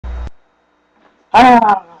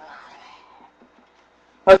Ah.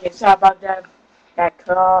 Okay, sorry about that. That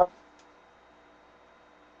cut off.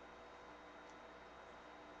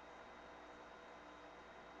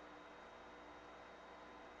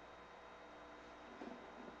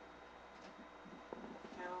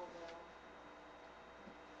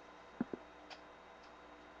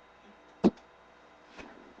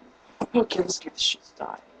 Okay, let's get this shit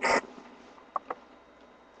started.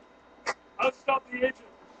 I'll stop the engine.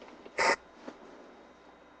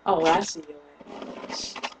 Oh, I see you.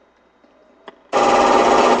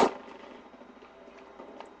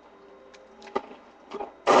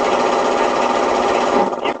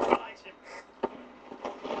 Neutralize him.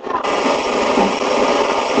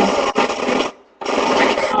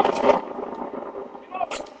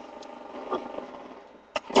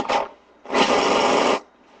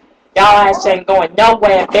 Y'all ass ain't going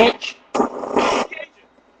nowhere, bitch. Stop the engine.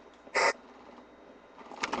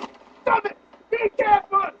 Stop it! Be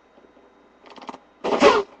careful!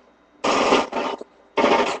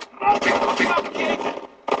 Stop the engine.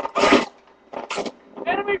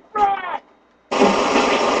 Enemy frag!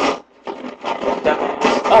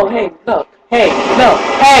 Dumbass. Oh, hey, look. Hey, look.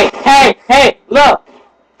 Hey, look.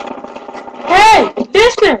 Hey,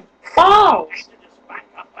 listen. Balls. Engine is back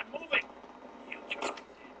up and moving.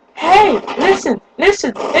 Hey, listen.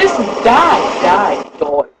 Die.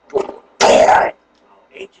 Our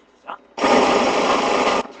agent is up.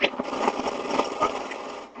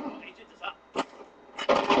 Agent is up.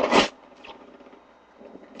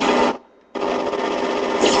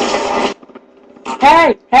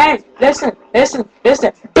 Hey,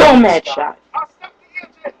 listen. Boom, headshot. I'll stop the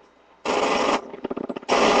engine.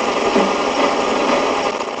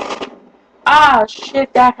 Ah,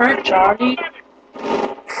 shit, that hurt, Charlie.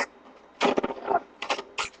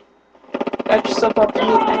 Got yourself up in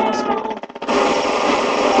the asshole.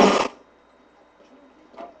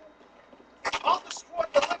 I'll destroy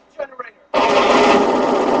the lift generator.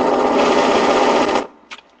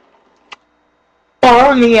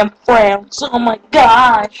 Barney and friends. Oh my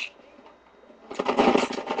gosh.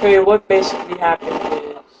 Okay, what basically happened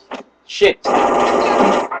is shit.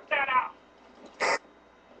 Cut that out.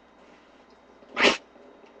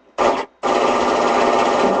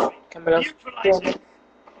 Coming up. Neutralize him.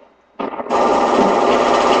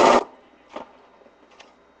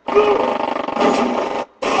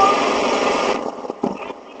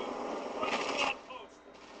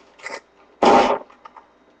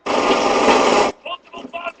 Multiple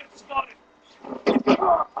targets spotted.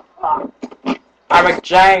 Eric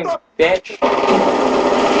James, bitch.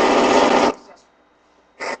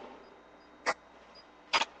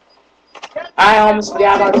 I almost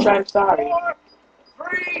forgot about the time. Sorry. 4,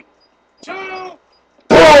 3, 2.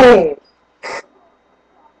 Boom!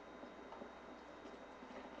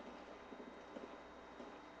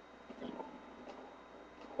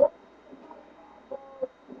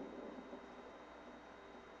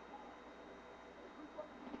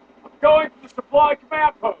 Going to the supply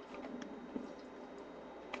command post.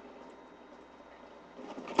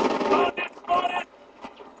 Target spotted.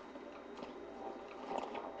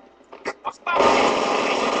 I'll stop the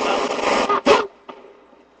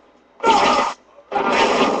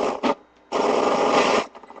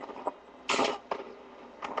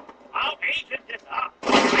Our agent is up.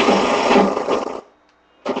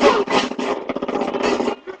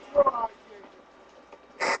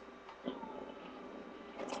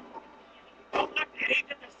 Don't let the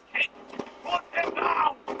agent escape. Put him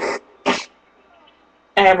down.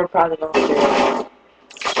 And we're probably gonna do it.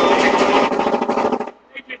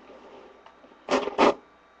 Agent.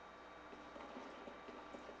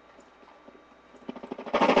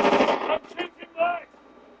 I'm changing legs.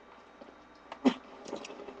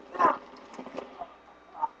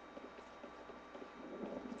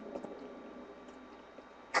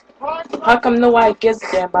 How come nobody gives a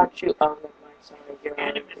damn about you? Oh, never mind. Sorry, you're on.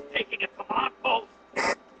 Enemy is taking a command post.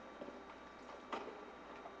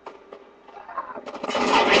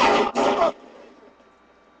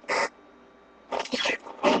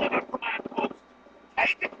 Holding a command post.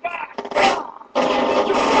 Take it back.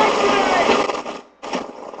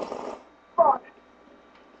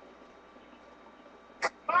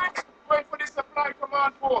 Max, wait for the supply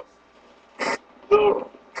command post.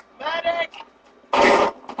 Medic.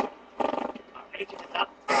 Our agent is up.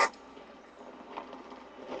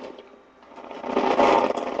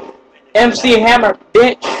 MC Hammer,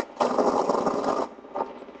 bitch.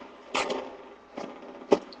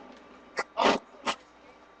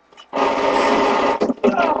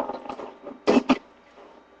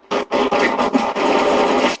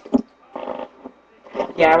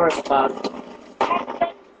 Yeah, we're fucked.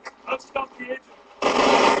 Okay. I'll Don't stop the engine.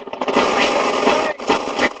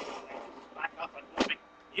 Back up and moving.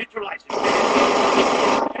 Neutralizing.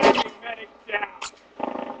 Enemy medic down.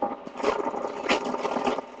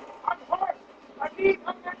 I'm hurt. I need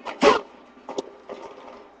a medic.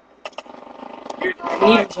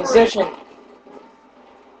 Need position.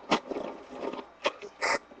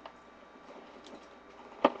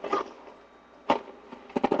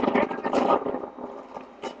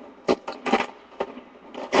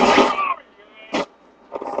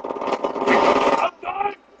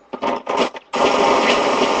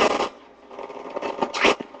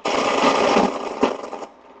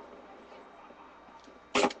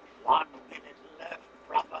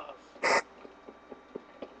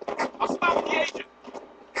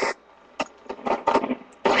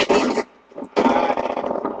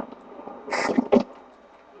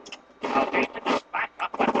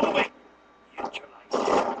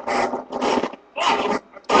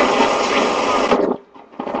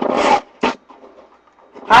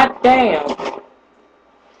 Hot damn.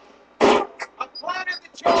 I'm planning the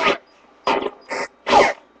charge.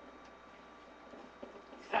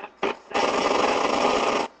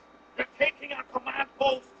 They're taking our command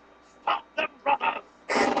post. Stop them, brothers.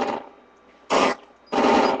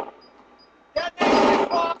 Detonation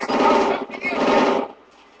box. I'll shoot the engine.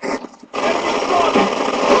 Enemy front.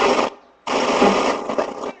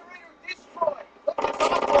 Generator destroyed. Look at the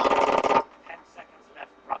top one. 10 seconds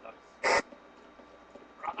left, brothers.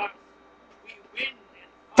 Brothers, we win in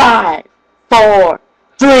 5, 4,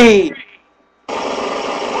 3.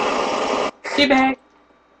 Get back.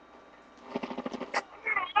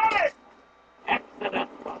 Excellent,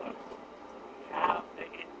 brothers. We have the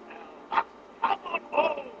intel. Come on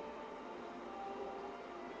home.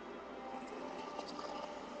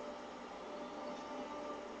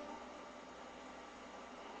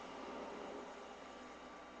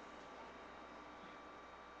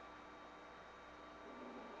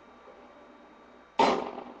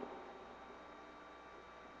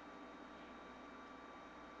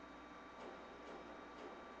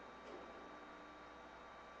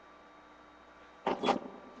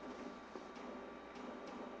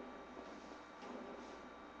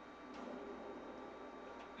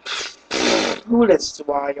 Who listens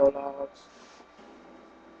to audio logs?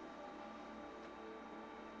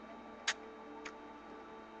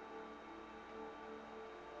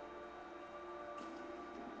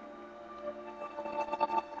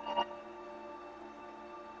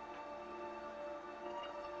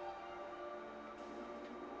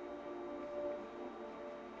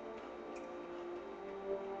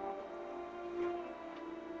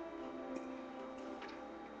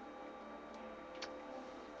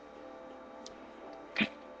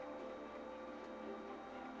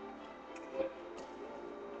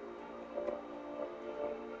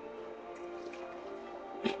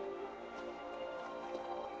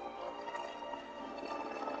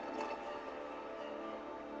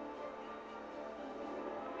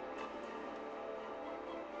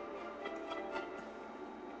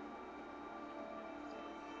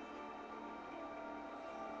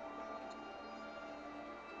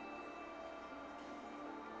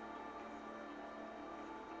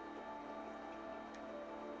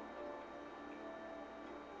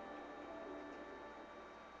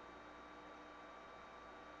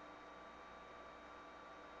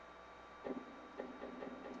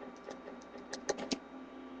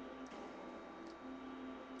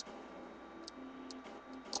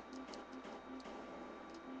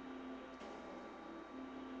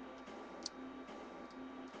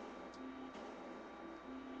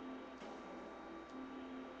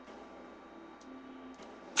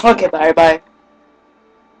 Okay, bye.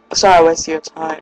 Sorry I wasted your time.